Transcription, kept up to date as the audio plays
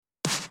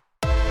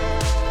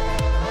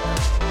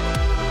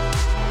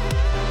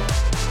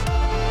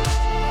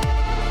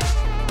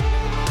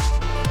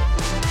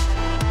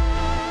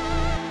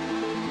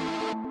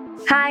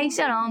היי,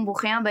 שלום,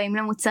 ברוכים הבאים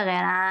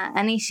למוצרלה.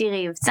 אני שירי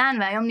איבצן,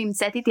 והיום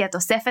נמצאת איתי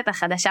התוספת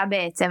החדשה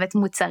בצוות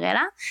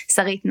מוצרלה,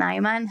 סרית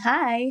ניימן.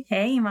 היי.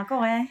 היי, מה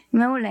קורה?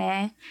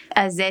 מעולה.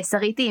 אז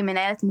סרית היא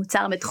מנהלת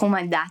מוצר בתחום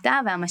הדאטה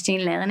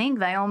והמשין לרנינג,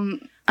 והיום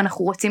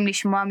אנחנו רוצים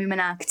לשמוע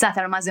ממנה קצת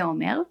על מה זה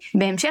אומר.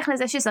 בהמשך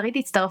לזה ששרית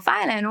הצטרפה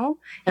אלינו,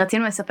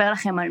 רצינו לספר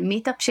לכם על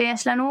מיטאפ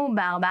שיש לנו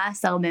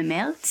ב-14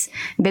 במרץ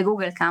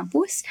בגוגל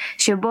קמפוס,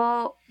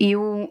 שבו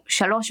יהיו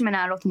 3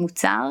 מנהלות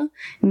מוצר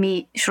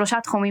מ3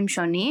 תחומים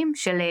שונים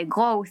של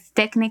growth,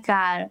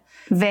 technical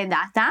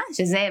ודאטה,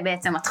 שזה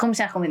בעצם התחום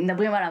שאנחנו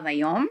מדברים עליו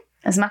היום.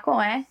 אז מה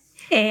קורה?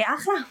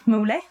 אחלה,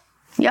 מעולה.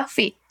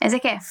 יופי, איזה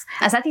כיף.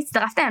 אז את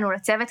הצטרפת אלינו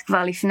לצוות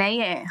כבר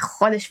לפני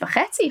חודש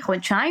וחצי,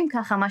 חודשיים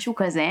ככה, משהו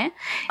כזה,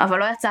 אבל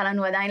לא יצא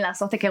לנו עדיין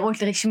לעשות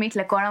היכרות רשמית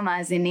לכל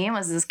המאזינים,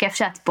 אז כיף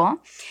שאת פה.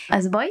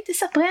 אז בואי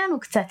תספרי לנו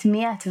קצת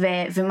מי את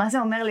ומה זה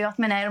אומר להיות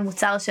מנהל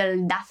מוצר של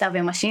דאטה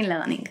ומשין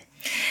לרנינג.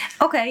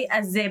 אוקיי,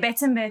 אז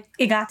בעצם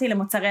הגעתי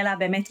למוצרלה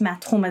באמת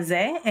מהתחום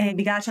הזה,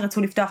 בגלל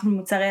שרצו לפתוח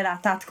במוצרלה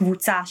תת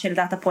קבוצה של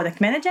דאטה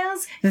פרודקט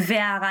מנג'רס,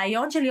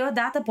 והרעיון של להיות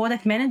דאטה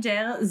פרודקט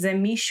מנג'ר זה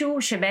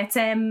מישהו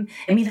שבעצם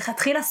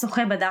מלכתחילה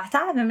שוחה בדאטה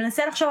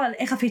ומנסה לחשוב על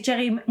איך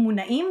הפיצ'רים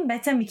מונעים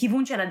בעצם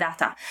מכיוון של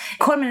הדאטה.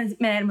 כל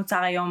מנהל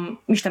מוצר היום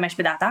משתמש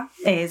בדאטה,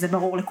 זה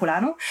ברור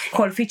לכולנו,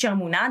 כל פיצ'ר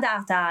מונע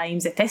דאטה, אם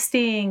זה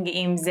טסטינג,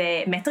 אם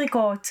זה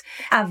מטריקות,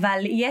 אבל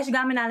יש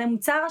גם מנהלי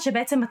מוצר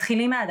שבעצם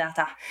מתחילים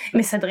מהדאטה,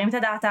 מסדרים את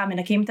הדאטה,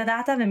 מנקים את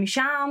הדאטה,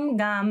 ומשם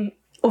גם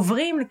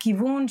עוברים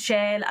לכיוון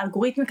של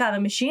אלגוריתמיקה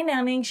ומשין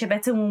לרנינג,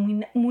 שבעצם הוא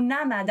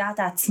מונע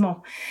מהדאטה עצמו.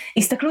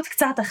 הסתכלות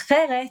קצת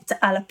אחרת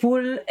על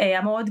הפול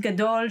המאוד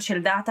גדול של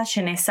דאטה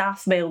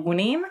שנאסף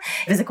בארגונים,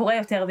 וזה קורה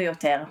יותר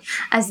ויותר.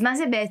 אז מה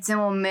זה בעצם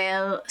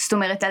אומר, זאת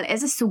אומרת, על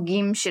איזה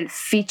סוגים של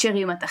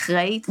פיצ'רים את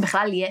אחראית?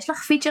 בכלל יש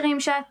לך פיצ'רים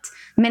שאת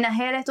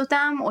מנהלת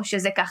אותם, או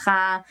שזה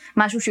ככה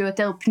משהו שהוא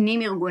יותר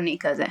פנים ארגוני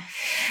כזה?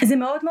 זה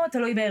מאוד מאוד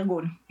תלוי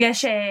בארגון.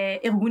 יש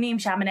ארגונים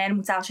שהמנהל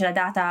מוצר של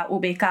הדאטה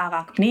הוא בעיקר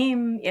רק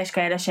פנים, יש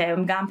כאלה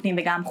שהם גם פנים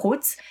וגם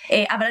חוץ,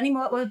 אבל אני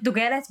מאוד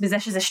דוגלת בזה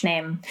שזה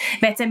שניהם.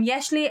 בעצם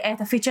יש לי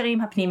את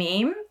הפיצ'רים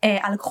הפנימיים,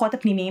 הלקוחות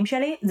הפנימיים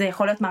שלי, זה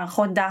יכול להיות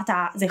מערכות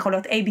דאטה, זה יכול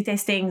להיות A/B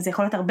טסטינג, זה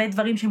יכול להיות הרבה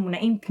דברים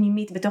שמונעים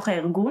פנימית בתוך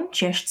הארגון,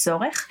 שיש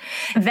צורך,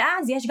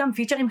 ואז יש גם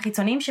פיצ'רים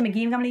חיצוניים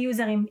שמגיעים גם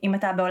ליוזרים, אם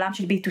אתה בעולם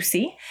של B2C,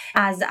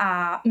 אז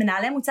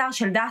המנהלי מוצר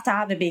של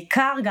דאטה,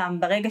 ובעיקר גם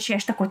ברגע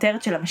שיש את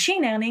הכותרת של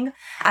המשין לרנינג,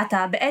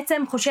 אתה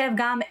בעצם חושב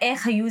גם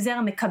איך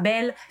היוזר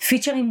מקבל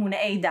פיצ'רים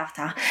מונעי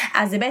דאטה.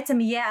 אז זה בעצם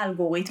יהיה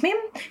אלגוריתמים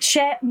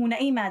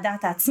שמונעים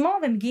מהדאטה עצמו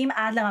ומגיעים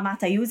עד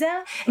לרמת היוזר.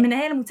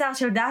 מנהל מוצר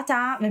של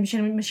דאטה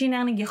ושל משין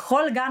לרנינג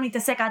יכול גם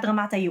להתעסק עד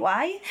רמת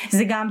ה-UI,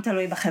 זה גם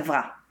תלוי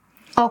בחברה.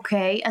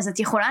 אוקיי, אז את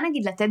יכולה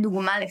נגיד לתת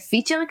דוגמה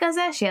לפיצ'ר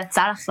כזה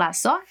שיצא לך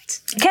לעשות?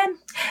 כן,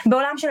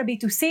 בעולם של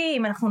ה-B2C,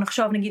 אם אנחנו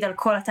נחשוב נגיד על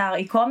כל אתר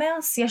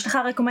e-commerce, יש לך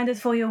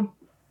recommended for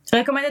you.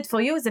 recommended for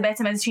you זה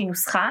בעצם איזושהי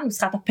נוסחה,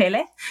 נוסחת הפלא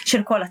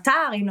של כל אתר,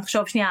 אם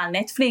נחשוב שנייה על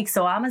נטפליקס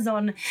או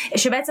אמזון,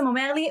 שבעצם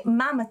אומר לי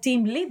מה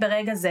מתאים לי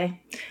ברגע זה.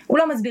 הוא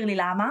לא מסביר לי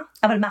למה,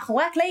 אבל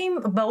מאחורי הקלעים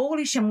ברור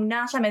לי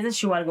שמונע שם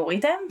איזשהו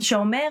אלגוריתם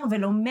שאומר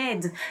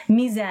ולומד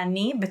מי זה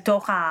אני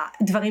בתוך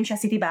הדברים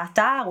שעשיתי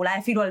באתר, אולי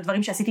אפילו על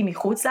דברים שעשיתי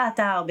מחוץ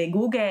לאתר,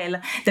 בגוגל,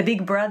 the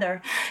big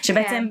brother,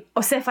 שבעצם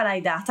אוסף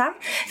עליי דאטה,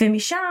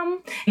 ומשם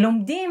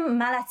לומדים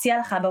מה להציע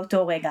לך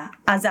באותו רגע.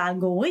 אז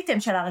האלגוריתם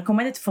של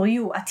ה-recommended for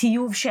you,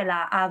 הטיוב של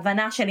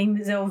ההבנה של אם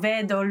זה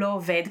עובד או לא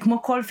עובד,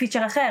 כמו כל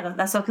פיצ'ר אחר,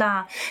 לעשות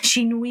לה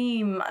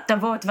שינויים,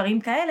 טובות,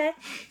 דברים כאלה,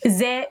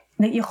 זה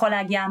יכול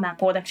להגיע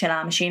מהפרודקט של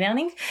המשין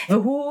לרנינג,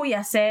 והוא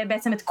יעשה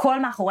בעצם את כל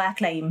מאחורי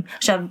הקלעים.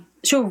 עכשיו,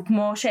 שוב,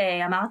 כמו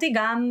שאמרתי,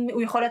 גם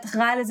הוא יכול להיות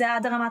אחראי לזה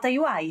עד רמת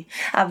ה-UI,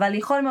 אבל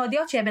יכול מאוד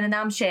להיות שיהיה בן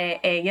אדם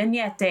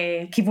שיניע את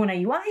כיוון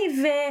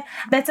ה-UI,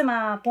 ובעצם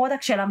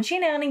הפרודקט של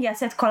המשין לרנינג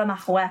יעשה את כל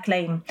מאחורי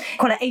הקלעים,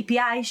 כל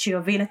ה-API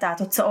שיוביל את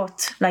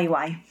התוצאות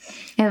ל-UI.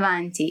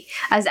 הבנתי.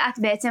 אז את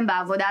בעצם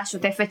בעבודה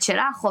השוטפת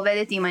שלך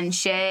עובדת עם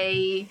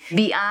אנשי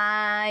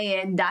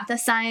BI, דאטה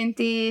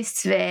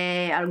סיינטיסט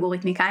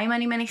ואלגוריתמיקאים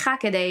אני מניחה,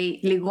 כדי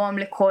לגרום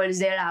לכל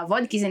זה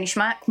לעבוד, כי זה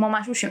נשמע כמו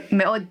משהו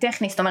שמאוד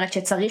טכני, זאת אומרת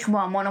שצריך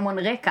בו המון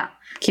רקע.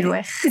 כאילו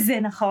איך? זה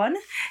נכון.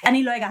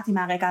 אני לא הגעתי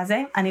מהרקע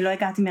הזה, אני לא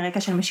הגעתי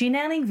מרקע של משין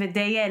לרנינג,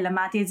 ודי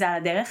למדתי את זה על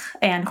הדרך.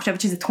 אני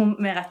חושבת שזה תחום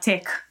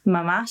מרתק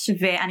ממש,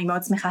 ואני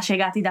מאוד שמחה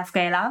שהגעתי דווקא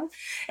אליו.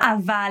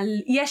 אבל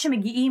יש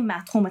שמגיעים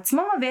מהתחום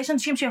עצמו, ויש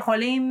אנשים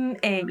שיכולים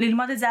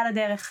ללמוד את זה על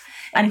הדרך.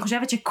 אני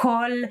חושבת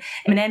שכל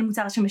מנהל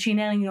מוצר של משין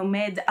לרנינג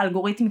לומד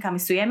אלגוריתמיקה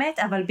מסוימת,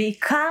 אבל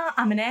בעיקר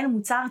המנהל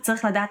מוצר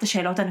צריך לדעת את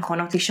השאלות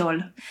הנכונות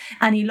לשאול.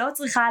 אני לא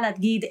צריכה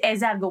להגיד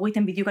איזה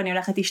אלגוריתם בדיוק אני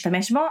הולכת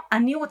להשתמש בו,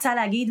 אני רוצה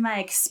להגיד מה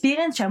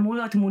האקספיריינס שאמור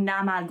להיות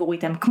מונע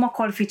מהאלגוריתם, כמו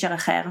כל פיצ'ר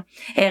אחר.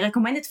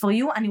 recommended for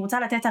you, אני רוצה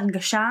לתת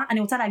הרגשה, אני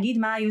רוצה להגיד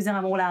מה היוזר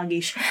אמור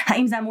להרגיש.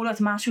 האם זה אמור להיות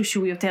משהו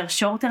שהוא יותר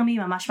short term,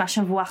 ממש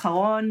מהשבוע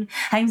האחרון?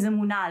 האם זה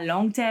מונע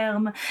long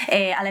term?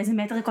 על איזה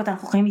מטריקות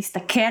אנחנו יכולים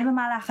להסתכל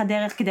במהלך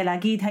הדרך כדי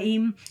להגיד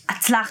האם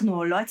הצלחנו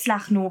או לא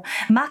הצלחנו?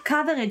 מה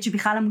coverage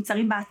בכלל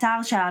המוצרים באתר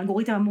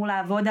שהאלגוריתם אמור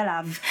לעבוד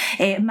עליו?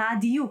 מה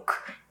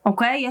הדיוק?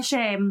 אוקיי? יש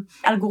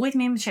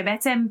אלגוריתמים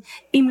שבעצם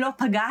אם לא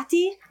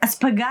פגעתי, אז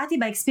פגעתי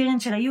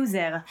באקספיריאנס של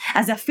היוזר.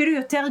 אז זה אפילו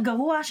יותר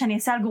גרוע שאני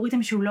אעשה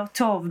אלגוריתם שהוא לא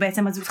טוב,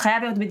 בעצם אז הוא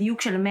חייב להיות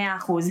בדיוק של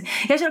 100%.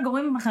 יש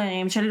אלגוריתמים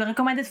אחרים של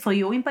recommended for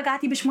you, אם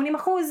פגעתי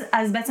ב-80%,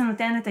 אז בעצם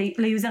נותנת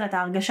ליוזר את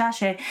ההרגשה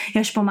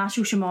שיש פה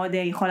משהו שמאוד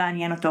יכול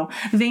לעניין אותו.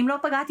 ואם לא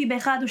פגעתי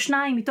באחד או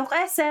שניים מתוך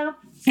 10,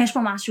 יש פה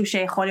משהו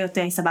שיכול להיות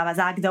סבבה. אז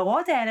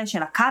ההגדרות האלה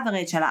של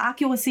ה-coverage, של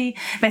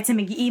ה-accuracy, בעצם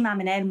מגיעים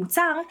מהמנהל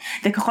מוצר,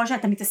 וככל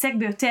שאתה מתעסק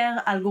ביותר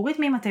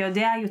אלגוריתמים, אתה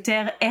יודע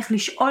יותר איך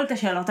לשאול את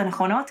השאלות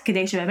הנכונות,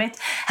 כדי שבאמת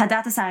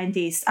הדאטה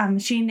סיינטיסט,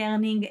 המשין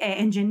לרנינג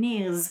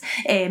אנג'ינירס,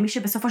 מי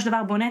שבסופו של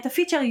דבר בונה את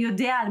הפיצ'ר,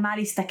 יודע על מה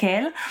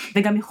להסתכל,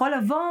 וגם יכול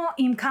לבוא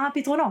עם כמה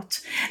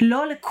פתרונות.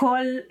 לא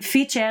לכל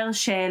פיצ'ר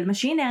של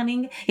משין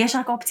לרנינג יש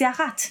רק אופציה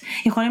אחת.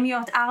 יכולים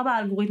להיות 4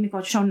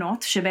 אלגוריתמיקות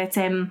שונות,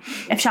 שבעצם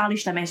אפשר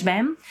להשתמש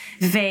בהם,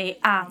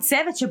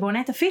 והצוות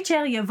שבונה את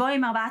הפיצ'ר יבוא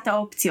עם 4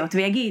 האופציות,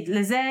 ויגיד,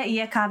 לזה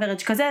יהיה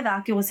coverage כזה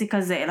והאקיורסי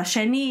כזה,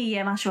 לשני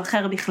יהיה משהו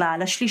אחר בכלל,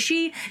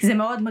 לשלישי זה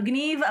מאוד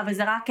מגניב, אבל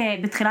זה רק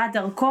בתחילת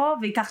דרכו,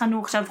 ויקח לנו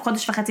עכשיו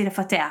חודש וחצי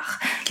לפתח,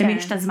 למי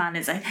יש את הזמן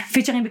לזה.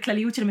 פיצ'רים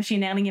בכלליות של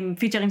משין לרנינג הם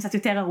פיצ'רים קצת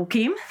יותר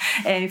ארוכים,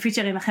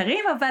 פיצ'רים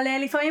אחרים, אבל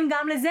לפעמים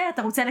גם לזה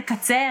אתה רוצה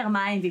לקצר מה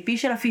ה-MVP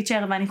של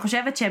הפיצ'ר, ואני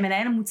חושבת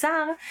שמנהל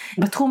מוצר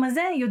בתחום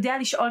הזה יודע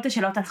לשאול את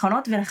השאלות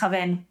הנכונות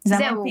ולכוון.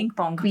 זה המון פינג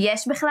פונג.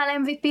 יש בכלל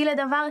MVP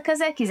לדבר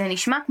כזה? כי זה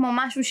נשמע כמו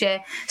משהו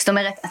זאת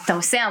אומרת, אתה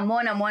עושה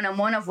המון המון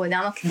המון עבודה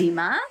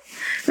מקדימה,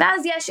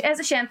 ואז יש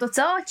איזה שהן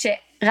תוצאות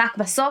שרק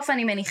בסוף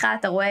אני מניחה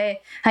אתה רואה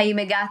האם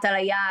הגעת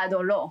ליעד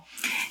או לא.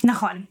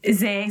 נכון,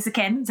 זה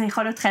כן, זה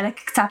יכול להיות חלק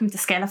קצת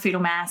מתסכל אפילו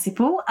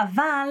מהסיפור,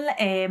 אבל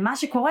מה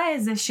שקורה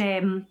זה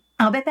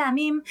הרבה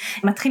פעמים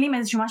מתחילים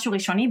איזשהו משהו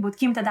ראשוני,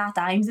 בודקים את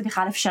הדאטה, האם זה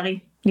בכלל אפשרי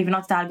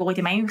לבנות את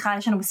האלגוריתם, האם בכלל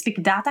יש לנו מספיק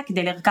דאטה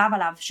כדי לרכב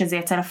עליו שזה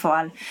יצא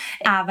לפועל.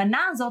 ההבנה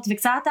הזאת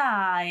וקצת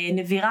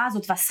הנבירה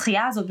הזאת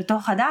והשחייה הזאת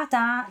בתוך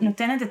הדאטה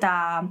נותנת את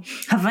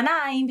ההבנה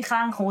האם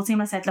בכלל אנחנו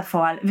רוצים לשאת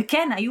לפועל.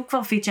 וכן, היו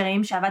כבר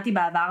פיצ'רים שעבדתי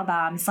בעבר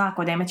במשרה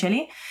הקודמת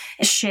שלי,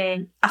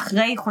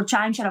 שאחרי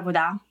חודשיים של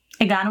עבודה,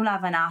 הגענו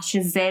להבנה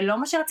שזה לא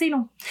מה שרצינו,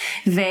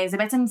 וזה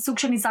בעצם סוג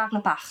של נזרק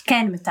לפח.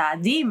 כן,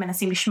 מתעדים,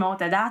 מנסים לשמור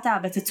את הדאטה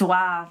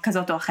בצורה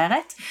כזאת או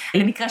אחרת,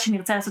 למקרה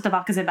שנרצה לעשות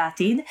דבר כזה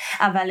בעתיד,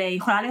 אבל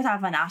יכולה להיות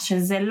ההבנה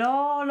שזה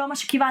לא מה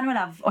שכיוונו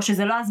אליו, או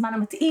שזה לא הזמן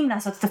המתאים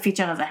לעשות את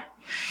הפיצ'ר הזה.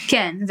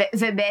 כן,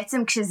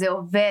 ובעצם כשזה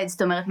עובד,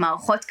 זאת אומרת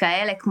מערכות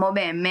כאלה כמו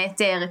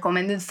באמת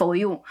recommended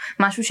for you,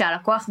 משהו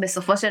שהלקוח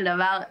בסופו של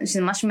דבר,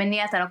 שזה ממש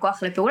מניע את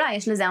הלקוח לפעולה,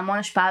 יש לזה המון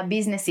השפעה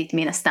ביזנסית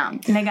מן הסתם.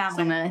 לגמרי. זאת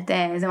אומרת,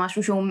 זה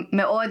משהו שהוא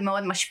מאוד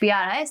מאוד משפיע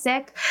על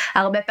העסק,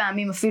 הרבה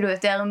פעמים אפילו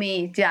יותר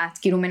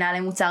כאילו מנהלי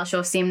מוצר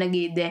שעושים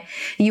נגיד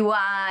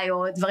UI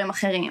או דברים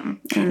אחרים.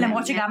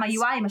 למרות שגם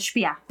ה-UI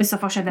משפיע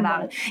בסופו של דבר.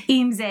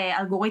 אם זה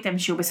אלגוריתם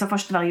שהוא בסופו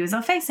של דבר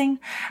user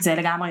facing, זה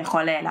לגמרי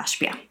יכול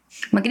להשפיע.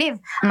 מגניב.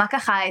 מה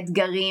ככה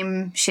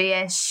האתגרים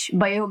שיש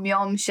ביום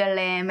יום של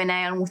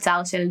מנהל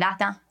מוצר של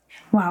דאטה?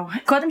 וואו,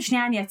 קודם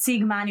שנייה אני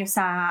אציג מה אני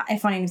עושה,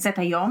 איפה אני נמצאת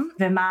היום,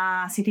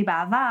 ומה עשיתי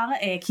בעבר,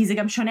 כי זה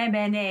גם שונה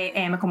בין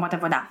מקומות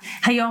עבודה.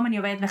 היום אני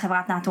עובדת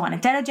בחברת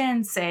Natural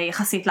Intelligence,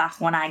 יחסית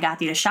לאחרונה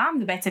הגעתי לשם,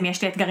 ובעצם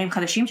יש לי אתגרים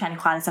חדשים שאני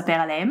יכולה לספר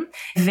עליהם,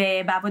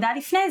 ובעבודה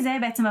לפני זה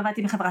בעצם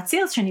עבדתי בחברת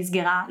סירס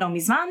שנסגרה לא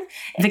מזמן,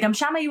 וגם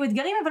שם היו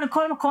אתגרים, אבל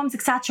לכל מקום זה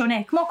קצת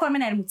שונה, כמו כל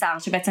מנהל מוצר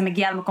שבעצם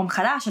מגיע למקום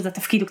חדש, אז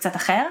התפקיד הוא קצת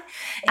אחר.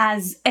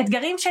 אז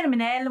אתגרים של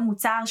מנהל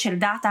מוצר של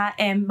דאטה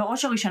הם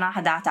בראש הראשונה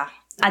הדאטה.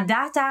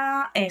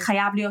 הדאטה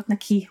חייב להיות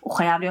נקי, הוא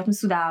חייב להיות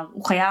מסודר,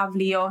 הוא חייב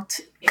להיות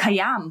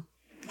קיים,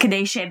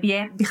 כדי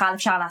שיהיה בכלל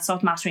אפשר לעשות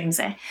משהו עם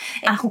זה.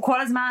 אנחנו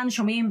כל הזמן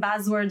שומעים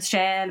buzzwords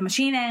של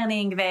machine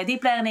learning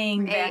ו-deep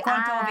learning, והכל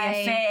טוב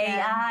ויפה,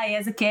 AI,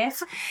 איזה כיף.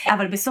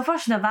 אבל בסופו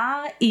של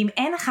דבר, אם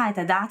אין לך את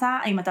הדאטה,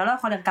 אם אתה לא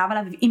יכול לרכב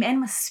עליו, אם אין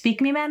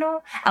מספיק ממנו,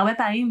 הרבה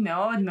פעמים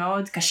מאוד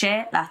מאוד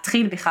קשה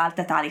להתחיל בכלל את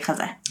התהליך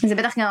הזה. זה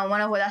בטח גם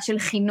המון עבודה של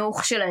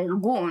חינוך של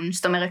הארגון,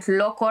 זאת אומרת,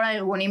 לא כל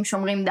הארגונים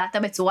שומרים דאטה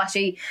בצורה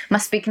שהיא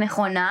מספיק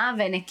נכונה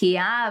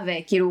ונקייה,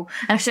 וכאילו,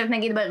 אני חושבת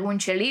נגיד בארגון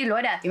שלי, לא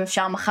יודעת אם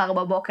אפשר מחר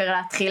בבוקר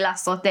להתחיל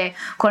לעשות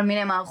כל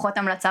מיני מערכות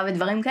המלצה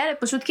ודברים כאלה,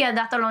 פשוט כי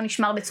הדאטה לא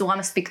נשמר בצורה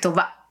מספיק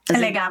טובה.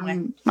 לגמרי.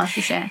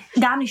 משהו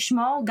גם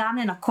לשמור, גם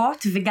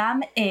לנקות, וגם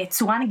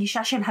צורה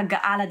נגישה של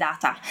הגעה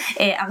לדאטה.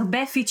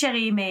 הרבה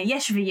פיצ'רים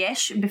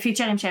יש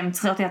בפיצ'רים שהם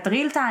צריכים להיות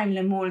real time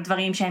למול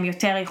דברים שהם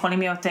יותר יכולים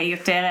להיות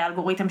יותר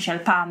אלגוריתם של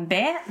פעם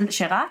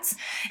שרץ,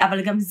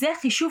 אבל גם זה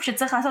חישוב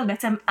שצריך לעשות.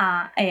 בעצם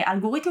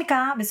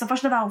האלגוריתמיקה בסופו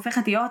של דבר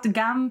הופכת להיות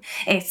גם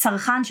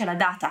צרכן של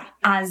הדאטה.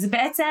 אז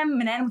בעצם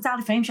מנהל מוצר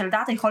לפעמים של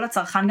דאטה יכול להיות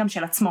צרכן גם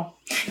של עצמו,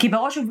 כי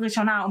בראש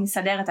ובראשונה הוא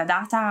מסדר את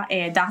הדאטה,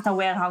 דאטה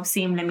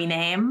warehouse'ים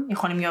למיניהם,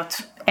 יכולים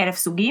להיות 1000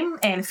 סוגים,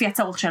 לפי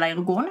הצורך של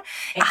הארגון.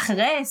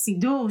 אחרי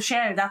סידור של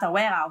דאטה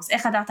warehouse,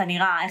 איך הדאטה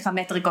נראה, איך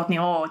המטריקות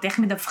נראות, איך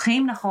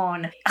מדווחים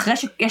נכון, אחרי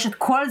שיש את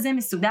כל זה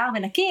מסודר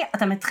ונקי,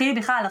 אתה מתחיל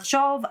בכלל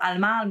לחשוב על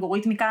מה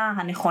האלגוריתמיקה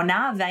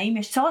הנכונה, והאם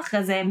יש צורך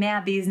לזה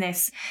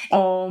מהביזנס,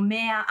 או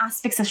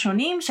מהאספקטס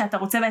השונים, שאתה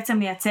רוצה בעצם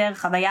לייצר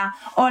חוויה,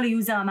 או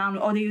ליוזר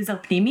אמרנו, או ליוזר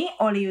פנימי,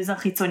 או ליוזר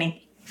חיצוני.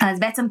 אז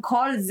בעצם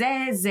כל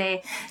זה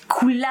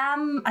כולם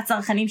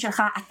הצרכנים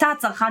שלך, אתה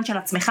הצרכן של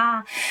עצמך,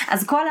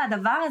 אז כל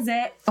הדבר הזה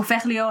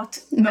הופך להיות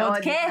מאוד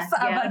כיף,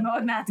 אבל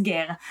מאוד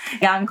מאתגר.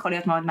 גם יכול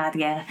להיות מאוד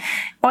מאתגר.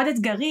 עוד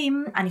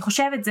אתגרים, אני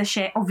חושבת זה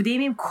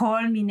שעובדים עם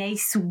כל מיני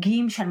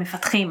סוגים של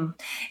מפתחים.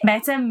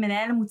 בעצם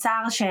מנהל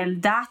מוצר של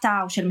דאטה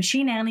או של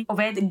משין לרנינג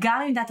עובד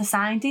גם עם דאטה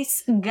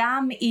סיינטיסט,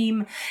 גם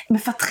עם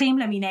מפתחים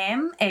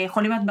למיניהם,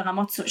 יכולים להיות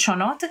ברמות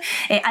שונות.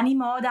 אני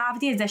מאוד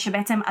אהבתי את זה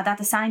שבעצם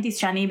הדאטה סיינטיסט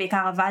שאני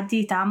בעיקר עבדתי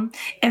איתם,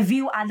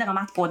 הביאו עד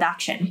לרמת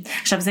פרודקשן.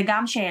 עכשיו זה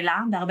גם שאלה,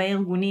 בהרבה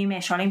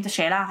ארגונים שואלים את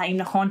השאלה, האם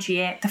נכון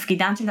שיהיה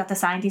תפקידן של דאטה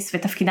סיינטיסט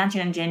ותפקידן של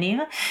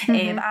אנג'יניר,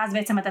 ואז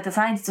בעצם הדאטה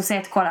סיינטיסט עושה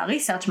את כל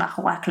הריסרצ'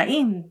 מאחורי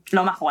הקלעים,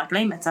 לא מאחורי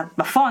הקלעים, בעצם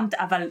בפונט,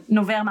 אבל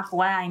נובר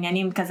מאחורי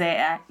העניינים כזה,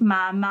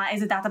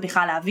 איזה דאטה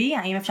בכלל להביא,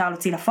 האם אפשר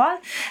להוציא לפועל,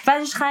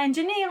 ואז יש לך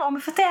אנג'יניר או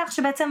מפתח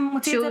שבעצם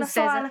מוציא את זה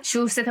לפועל.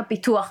 שהוא עושה את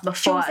הפיתוח בפועל.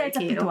 שהוא עושה את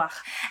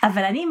הפיתוח.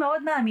 אבל אני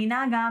מאוד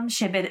מאמינה גם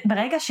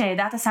שברגע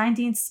שדאטה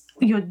סיינטיסט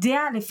יודע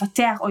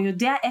לפתח או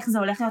יודע איך זה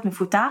הולך להיות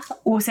מפותח,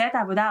 הוא עושה את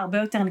העבודה הרבה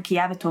יותר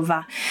נקייה וטובה.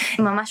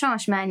 ממש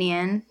ממש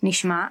מעניין,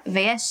 נשמע,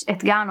 ויש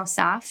אתגר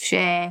נוסף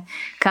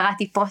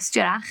שקראתי פוסט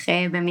שלך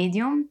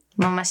במדיום,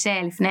 ממש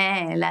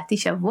לפני להתי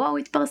שבוע הוא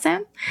התפרסם,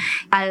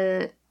 על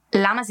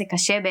למה זה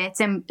קשה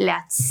בעצם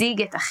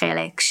להציג את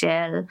החלק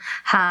של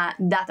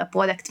הדאטה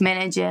פרודקט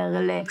מנג'ר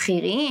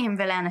לבכירים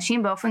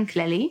ולאנשים באופן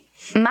כללי.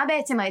 מה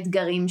בעצם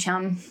האתגרים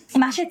שם?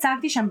 מה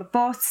שהצגתי שם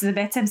בפוסט זה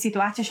בעצם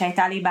סיטואציה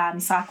שהייתה לי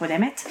במשרה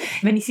הקודמת,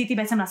 וניסיתי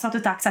בעצם לעשות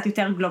אותה קצת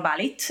יותר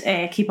גלובלית,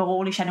 כי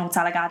ברור לי שאני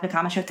רוצה לגעת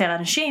בכמה שיותר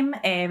אנשים,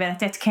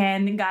 ולתת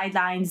כן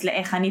גיידליינס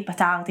לאיך אני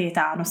פתרתי את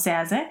הנושא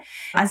הזה.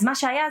 אז מה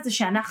שהיה זה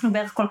שאנחנו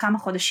בערך כל כמה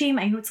חודשים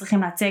היינו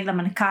צריכים להציג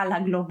למנכ"ל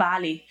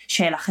הגלובלי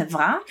של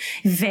החברה,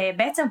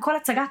 ובעצם כל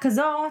הצגה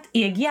כזאת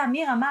היא הגיעה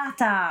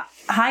מרמת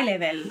ה-high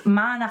level,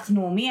 מה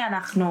אנחנו, מי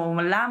אנחנו,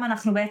 למה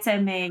אנחנו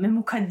בעצם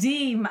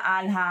ממוקדים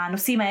על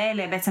הנושאים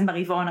האלה בעצם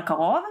ברבעון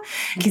הקרוב,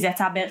 כי זה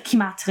יצא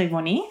כמעט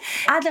רבעוני,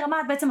 עד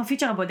לרמת בעצם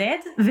הפיצ'ר הבודד,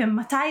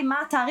 ומתי, מה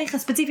התאריך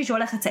הספציפי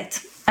שהולך לצאת.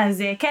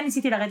 אז כן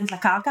ניסיתי לרדת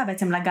לקרקע,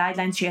 בעצם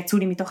לגיידליינס שיצאו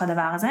לי מתוך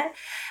הדבר הזה.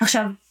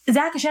 עכשיו,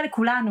 זה היה קשה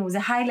לכולנו, זה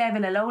high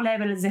level, low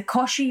level, זה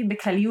קושי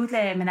בכלליות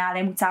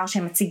למנהלי מוצר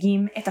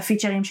שמציגים את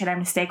הפיצ'רים שלהם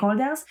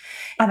לסטייקהולדס,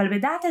 אבל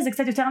בדאטה זה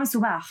קצת יותר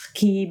מסובך,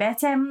 כי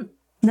בעצם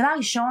דבר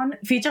ראשון,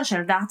 פיצ'ר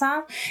של דאטה,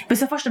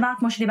 בסופו של דבר,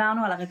 כמו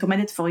שדיברנו על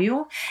ה-recommended for you,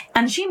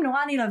 אנשים נורא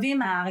נלהבים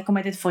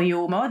מה-recommended for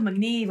you, מאוד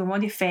מגניב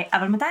ומאוד יפה,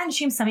 אבל מתי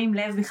אנשים שמים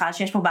לב בכלל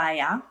שיש פה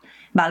בעיה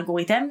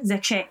באלגוריתם? זה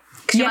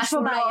כשיש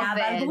פה בעיה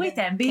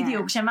באלגוריתם,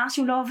 בדיוק,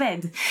 כשמשהו לא עובד.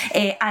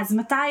 אז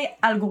מתי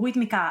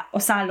אלגוריתמיקה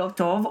עושה לא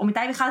טוב, או מתי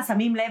בכלל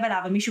שמים לב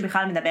אליו ומישהו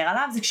בכלל מדבר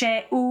עליו, זה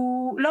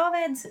כשהוא לא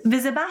עובד,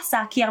 וזה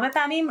בסה, כי הרבה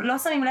פעמים לא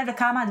שמים לב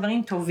לכמה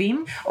הדברים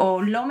טובים,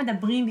 או לא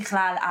מדברים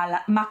בכלל על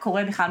מה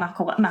קורה בכלל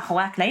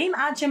מאחורי הקלעים,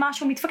 עד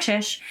שמשהו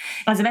מתפקשש.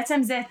 אז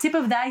בעצם זה tip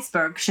of the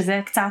iceberg,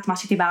 שזה קצת מה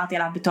שדיברתי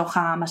עליו בתוך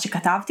מה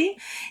שכתבתי,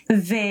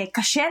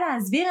 וקשה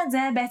להסביר את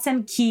זה בעצם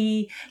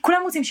כי כולם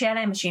רוצים שיהיה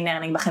להם משין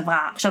לרנינג בחברה.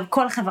 עכשיו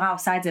כל חברה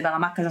עושה את זה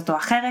ברמה כזאת או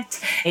אחרת,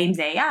 אם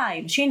זה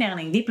AI, משין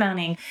לרנינג, דיפ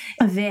לרנינג,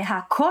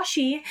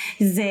 והקושי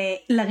זה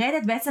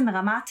לרדת בעצם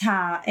ברמת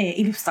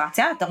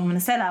האילוסטרציה, אתה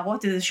מנסה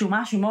להראות איזשהו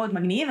משהו מאוד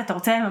מגניב, אתה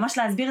רוצה ממש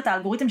להסביר את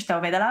האלגוריתם שאתה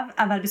עובד עליו,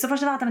 אבל בסופו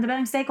של דבר אתה מדבר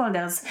עם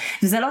סטייקהולדרס,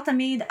 וזה לא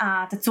תמיד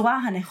התצורה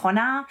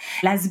הנכונה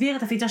להסביר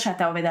את הפיצ'ר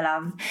שאתה עובד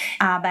עליו.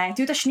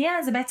 הבעייתיות השנייה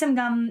זה בעצם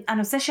גם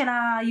הנושא של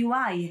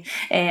ה-UI.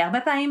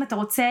 הרבה פעמים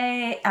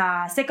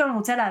הסטייקהולדר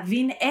רוצה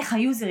להבין איך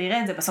היוזר יראה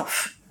את זה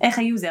בסוף. איך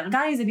היוזר,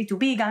 גם אם זה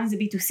B2B, גם אם זה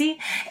B2C,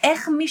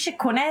 איך מי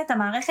שקונה את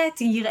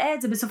המערכת יראה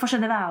את זה בסופו של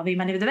דבר.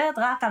 ואם אני מדברת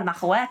רק על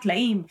מאחורי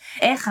הקלעים,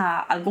 איך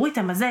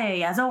האלגוריתם הזה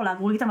יעזור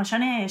לאלגוריתם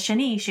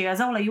השני,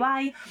 שיעזור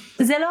ל-UI,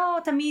 זה לא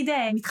תמיד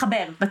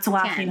מתחבר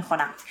בצורה הכי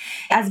נכונה.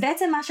 אז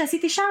בעצם מה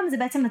שעשיתי שם, זה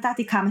בעצם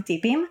נתתי כמה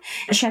טיפים,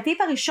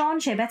 שהטיפ הראשון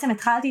שבעצם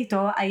התחלתי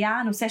איתו, היה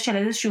הנושא של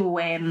איזשהו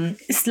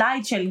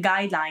סלייד של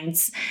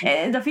גיידליינס.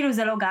 אפילו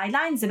זה לא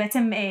גיידליינס, זה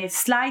בעצם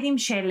סליידים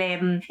של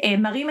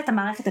מראים את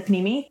המערכת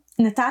הפנימית.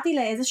 נתתי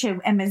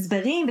לאיזשהם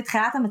הסברים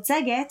בתחילת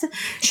המצגת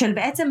של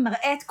בעצם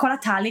מראה את כל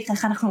התהליך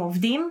איך אנחנו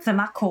עובדים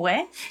ומה קורה,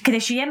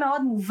 כדי שיהיה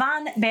מאוד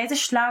מובן באיזה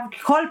שלב,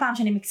 כל פעם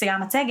שאני מציגה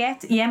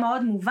מצגת, יהיה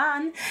מאוד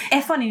מובן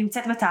איפה אני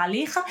נמצאת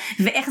בתהליך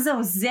ואיך זה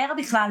עוזר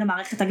בכלל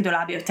למערכת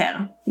הגדולה ביותר.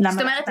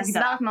 זאת אומרת,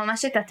 הסברת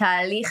ממש את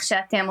התהליך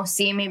שאתם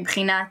עושים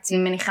מבחינת,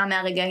 מניחה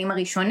מהרגעים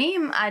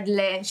הראשונים עד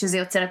שזה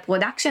יוצא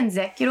לפרודקשן,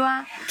 זה כאילו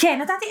כן,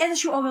 נתתי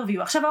איזשהו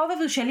overview. עכשיו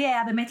ה-overview שלי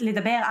היה באמת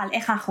לדבר על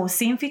איך אנחנו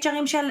עושים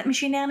פיצ'רים של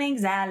משין לרנינג,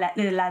 זה היה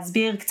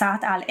להסביר קצת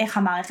על איך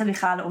המערכת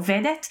בכלל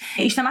עובדת.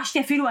 השתמשתי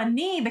אפילו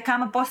אני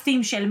בכמה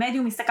פוסטים של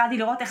מדיום, הסתכלתי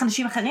לראות איך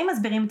אנשים אחרים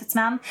מסבירים את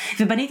עצמם,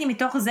 ובניתי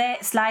מתוך זה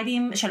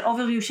סליידים של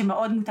overview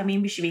שמאוד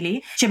מותאמים בשבילי,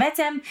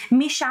 שבעצם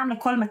משם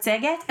לכל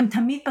מצגת, הם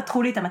תמיד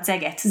פתחו לי את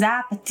המצגת. זה היה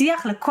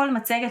פתיח לכל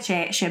מצגת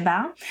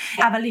שבא,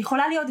 אבל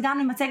יכולה להיות גם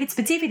למצגת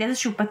ספציפית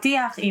איזשהו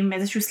פתיח עם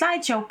איזשהו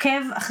סלייד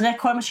שעוקב אחרי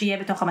כל מה שיהיה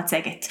בתוך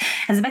המצגת.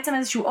 אז זה בעצם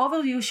איזשהו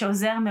overview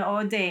שעוזר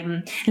מאוד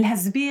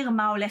להסביר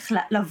מה הולך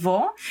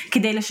לבוא,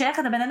 כדי לשייך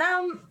את הבן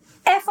אדם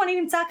איפה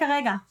אני נמצא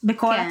כרגע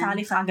בכל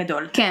התהליך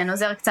הגדול. כן,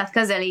 עוזר קצת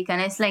כזה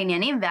להיכנס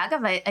לעניינים, ואגב,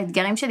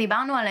 האתגרים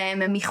שדיברנו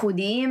עליהם הם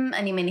ייחודיים,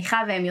 אני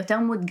מניחה, והם יותר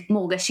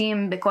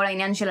מורגשים בכל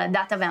העניין של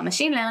הדאטה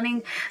והמשין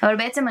לרנינג, אבל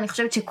בעצם אני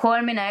חושבת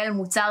שכל מנהל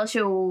מוצר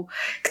שהוא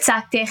קצת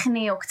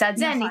טכני או קצת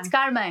זה,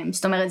 נתקל בהם.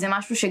 זאת אומרת, זה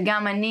משהו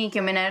שגם אני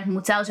כמנהלת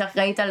מוצר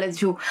שאחראית על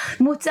איזשהו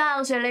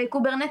מוצר של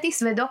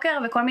קוברנטיס ודוקר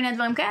וכל מיני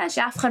דברים כאלה,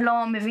 שאף אחד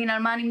לא מבין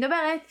על מה אני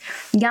מדברת,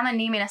 גם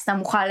אני מן הסתם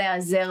מוכן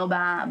להיעזר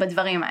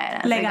בדברים האלה.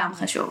 זה גם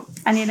חשוב.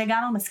 אני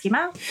לגמרי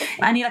מסכימה.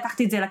 אני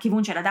לקחתי את זה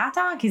לכיוון של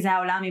הדאטה, כי זה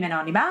העולם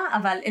ממנו אני באה,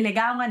 אבל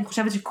לגמרי אני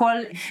חושבת שכל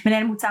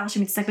מנהל מוצר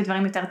שמתעסק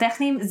בדברים יותר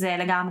טכניים, זה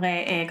לגמרי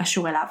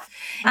קשור אליו.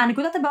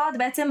 הנקודות הבאות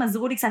בעצם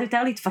עזרו לי קצת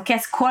יותר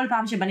להתפקס כל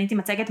פעם שבניתי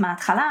מצגת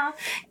מההתחלה,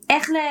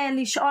 איך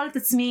לשאול את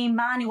עצמי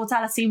מה אני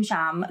רוצה לשים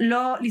שם,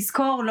 לא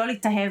לזכור, לא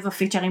להתאהב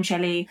בפיצ'רים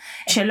שלי,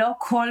 שלא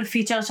כל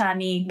פיצ'ר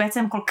שאני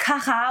בעצם כל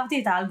כך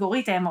אהבתי את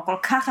האלגוריתם, או כל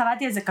כך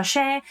עבדתי על זה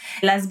קשה,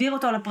 להסביר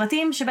אותו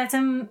לפרטים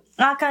שבעצם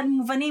רק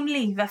מובנים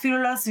לי, ואפילו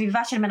לא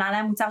לסביבה של מנהלי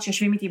המוצר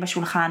שיושבים איתי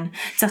בשולחן.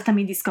 צריך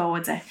תמיד לזכור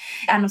את זה.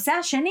 הנושא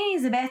השני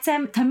זה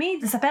בעצם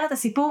תמיד לספר את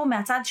הסיפור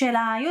מהצד של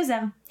היוזר.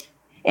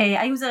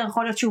 היוזר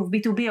יכול להיות שוב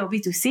B2B או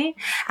B2C,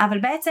 אבל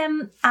בעצם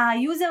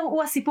היוזר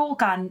הוא הסיפור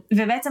כאן,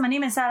 ובעצם אני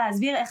מנסה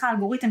להסביר איך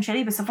האלגוריתם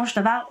שלי בסופו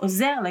של דבר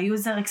עוזר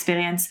ליוזר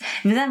אקספיריאנס,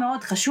 וזה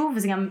מאוד חשוב,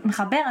 וזה גם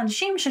מחבר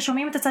אנשים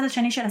ששומעים את הצד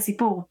השני של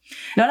הסיפור.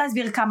 לא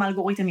להסביר כמה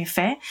אלגוריתם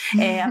יפה,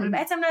 אבל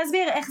בעצם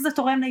להסביר איך זה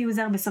תורם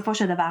ליוזר בסופו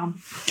של דבר.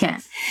 כן.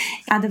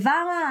 הדבר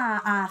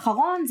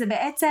האחרון זה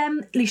בעצם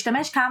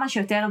להשתמש כמה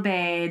שיותר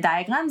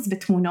בדיאגרמס,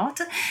 בתמונות.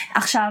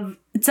 עכשיו,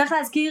 צריך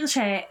להזכיר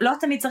שלא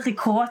תמיד צריך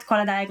לקרוא את כל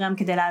הדיאגרם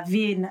כדי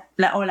להבין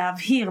או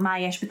להבהיר מה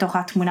יש בתוך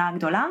התמונה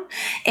הגדולה,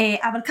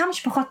 אבל כמה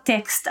שפחות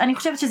טקסט. אני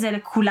חושבת שזה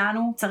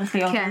לכולנו צריך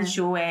להיות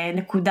איזשהו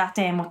נקודת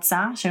מוצא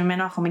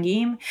שממנו אנחנו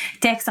מגיעים.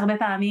 טקסט הרבה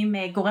פעמים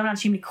גורם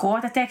לאנשים לקרוא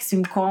את הטקסט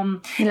במקום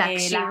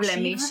להקשיב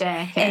למי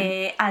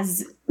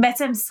אז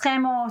בעצם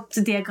סכמות,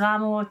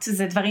 דיאגרמות,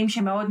 זה דברים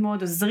שמאוד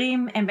מאוד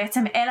עוזרים, הם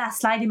בעצם אלה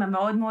הסליידים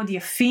המאוד מאוד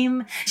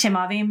יפים, שהם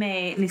אוהבים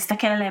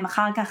להסתכל עליהם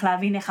אחר כך,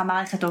 להבין איך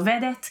המערכת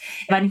עובדת,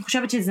 ואני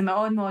חושבת שזה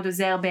מאוד מאוד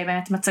עוזר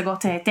באמת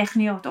מצגות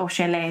טכניות או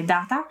של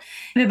דאטה,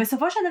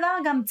 ובסופו של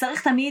דבר גם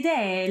צריך תמיד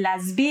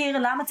להסביר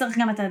למה צריך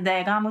גם את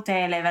הדיאגרמות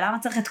האלה, ולמה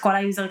צריך את כל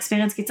ה-user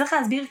experience, כי צריך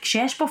להסביר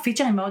כשיש פה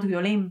פיצ'רים מאוד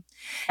גדולים.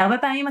 הרבה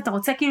פעמים אתה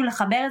רוצה כאילו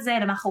לחבר את זה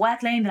למאחורי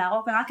הקלעים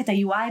ולהראות רק את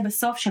ה-UI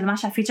בסוף של מה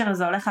שהפיצ'ר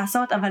הזה הולך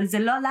לעשות, אבל זה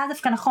לא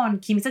דווקא נכון,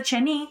 כי מצד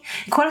שני,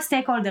 כל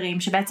הסטייקהולדרים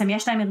שבעצם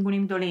יש להם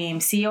ארגונים גדולים,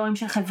 CEOים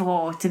של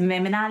חברות,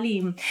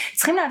 מנהלים,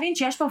 צריכים להבין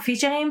שיש פה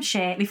פיצ'רים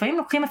שלפעמים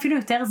לוקחים אפילו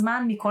יותר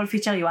זמן מכל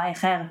פיצ'ר UI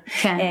אחר.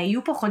 כן.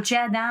 יהיו פה חודשי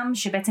אדם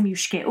שבעצם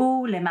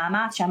יושקעו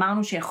למאמץ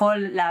שאמרנו שיכול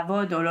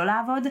לעבוד או לא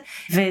לעבוד,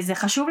 וזה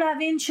חשוב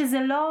להבין שזה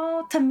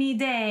לא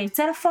תמיד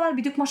יוצא לפועל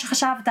בדיוק כמו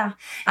שחשבת.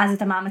 אז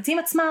את המאמצים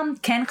עצמם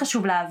כן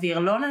חשוב להעביר,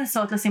 לא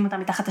לנסות לשים אותם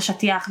מתחת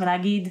השטיח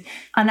ולהגיד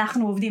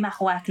אנחנו עובדים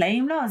מאחורי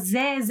הקלעים, לא,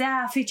 זה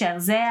הפיצ'ר,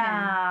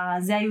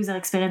 זה היוזר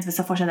אקספיריאנס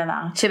בסופו של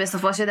דבר.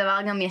 שבסופו של דבר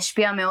גם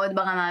ישפיע מאוד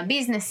ברמה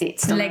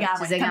הביזנסית.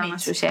 לגמרי, זה תמיד. גם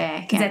משהו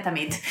זה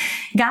תמיד.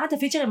 גם את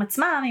הפיצ'רים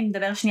עצמם, אם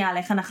נדבר שנייה על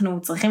איך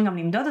אנחנו צריכים גם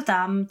למדוד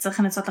אותם, צריך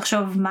לנסות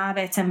לחשוב מה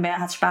בעצם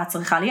ההשפעה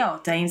צריכה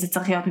להיות, האם זה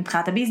צריך להיות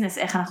מבחינת הביזנס,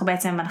 איך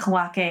אנחנו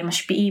רק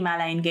משפיעים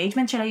על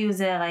האנגייג'מנט של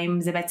היוזר,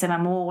 האם זה בעצם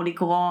אמור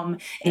לגרום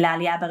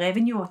לעלייה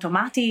ברבניו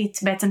אוטומטית,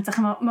 בעצם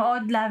צריך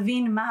מאוד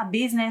להבין מה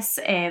הביזנס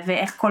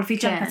ואיך כל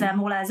פיצ'ר כזה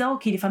אמור לעזור,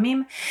 כי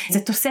לפעמים זה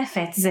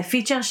תוספת, זה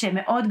פיצ'ר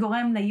שמאוד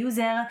גורם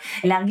ליוזר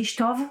להרגיש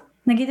טוב,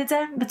 נגיד את זה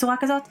בצורה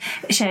כזאת,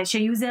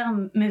 שיוזר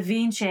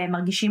מבין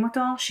שמרגישים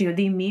אותו,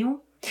 שיודעים מי הוא.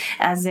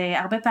 אז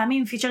הרבה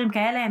פעמים פיצ'רים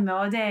כאלה הם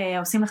מאוד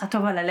עושים לך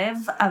טוב על הלב,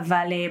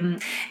 אבל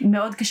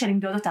מאוד קשה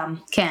למדוד אותם.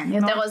 כן,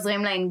 יותר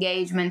עוזרים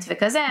לאנגייג'מנט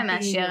וכזה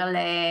מאשר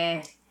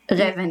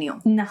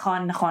revenue.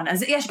 נכון.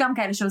 אז יש גם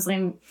כאלה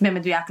שעוזרים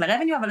במדויק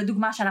ל-revenue, אבל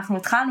הדוגמה שאנחנו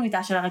התחלנו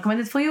איתה של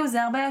ה-recommended for you,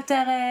 זה הרבה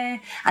יותר,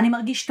 אני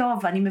מרגיש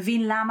טוב, אני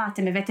מבין למה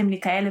אתם הבאתם לי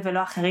כאלה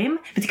ולא אחרים,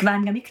 בתקווה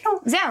הם גם יקנו.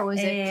 זהו,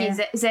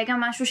 כי זה גם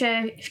משהו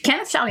שכן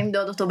אפשר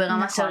למדוד אותו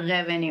ברמה של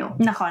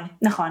revenue.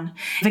 נכון.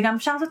 וגם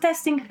אפשר לעשות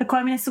טסטינג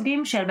בכל מיני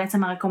סוגים של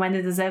בעצם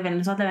ה-recommended הזה,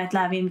 ולנסות באמת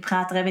להבין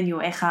מבחינת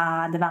revenue איך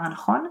הדבר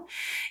הנכון.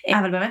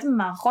 אבל באמת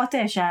במערכות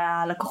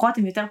שהלקוחות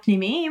הם יותר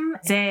פנימיים,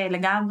 זה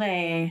לגמרי,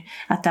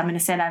 אתה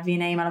מנסה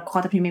להבין האם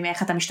הלקוחות הפנימיים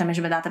איך אתה משתמש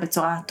בדאטה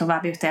בצורה טובה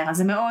ביותר. אז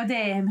זה מאוד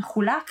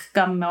מחולק,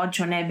 גם מאוד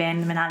שונה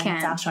בין מנהלי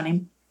מוצר שונים.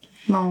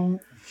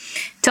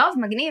 טוב,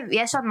 מגניב.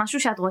 יש עוד משהו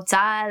שאת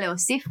רוצה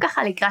להוסיף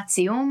ככה לקראת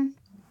סיום?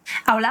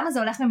 העולם הזה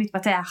הולך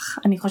ומתפתח.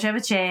 אני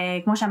חושבת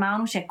שכמו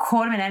שאמרנו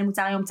שכל מנהל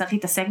מוצר היום צריך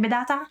להתעסק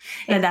בדאטה,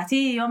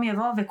 לדעתי יום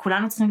יבוא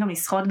וכולנו צריכים גם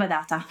לשחות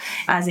בדאטה.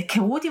 אז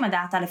היכרות עם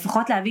הדאטה,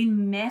 לפחות להבין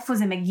מאיפה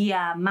זה מגיע,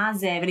 מה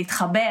זה,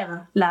 ולהתחבר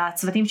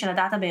לצוותים של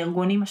הדאטה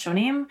בארגונים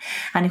השונים,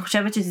 אני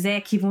חושבת שזה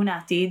כיוון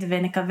העתיד,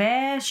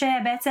 ונקווה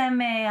שבעצם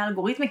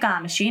האלגוריתמיקה,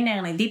 המשין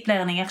לרנינג, דיפ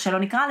לרנינג, איך שלא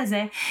נקרא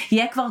לזה,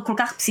 יהיה כבר כל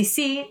כך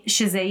בסיסי,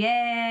 שזה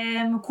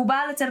יהיה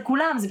מקובל אצל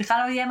כולם, זה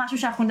בכלל לא יהיה משהו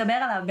שאנחנו נדבר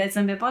עליו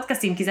בעצם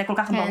בפודקאסטים, כי זה כל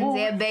כך ברור.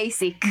 זה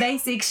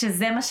בייסיק,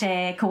 שזה מה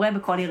שקורה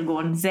בכל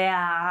ארגון, זה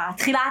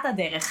התחילת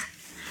הדרך.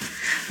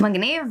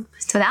 מגניב,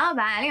 תודה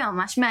רבה, היה לי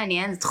ממש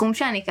מעניין, זה תחום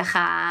שאני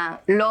ככה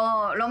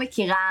לא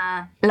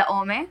מכירה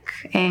לעומק,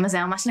 אז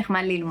זה ממש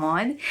נחמד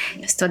ללמוד,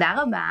 אז תודה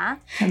רבה.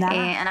 תודה.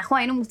 אנחנו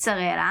היינו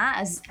מוצרלה,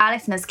 אז א'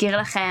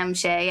 נזכיר לכם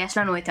שיש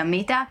לנו את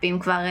המיטאפ, אם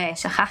כבר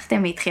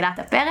שכחתם מתחילת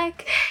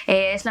הפרק,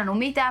 יש לנו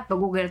מיטאפ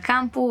בגוגל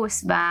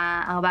קמפוס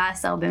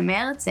ב-14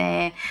 במרץ,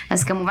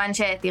 אז כמובן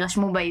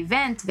שתירשמו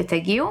באיבנט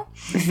ותגיעו,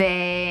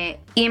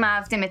 ואם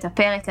אהבתם את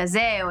הפרק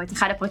הזה או את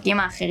אחד הפרקים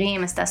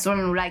האחרים, אז תעשו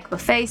לנו לייק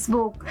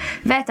בפייסבוק,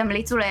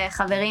 ותמליצו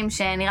לחברים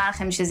שנראה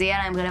לכם שזה יהיה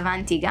להם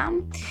רלוונטי גם.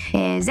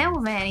 זהו,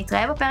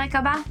 ונתראה בפרק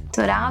הבא.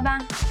 תודה רבה.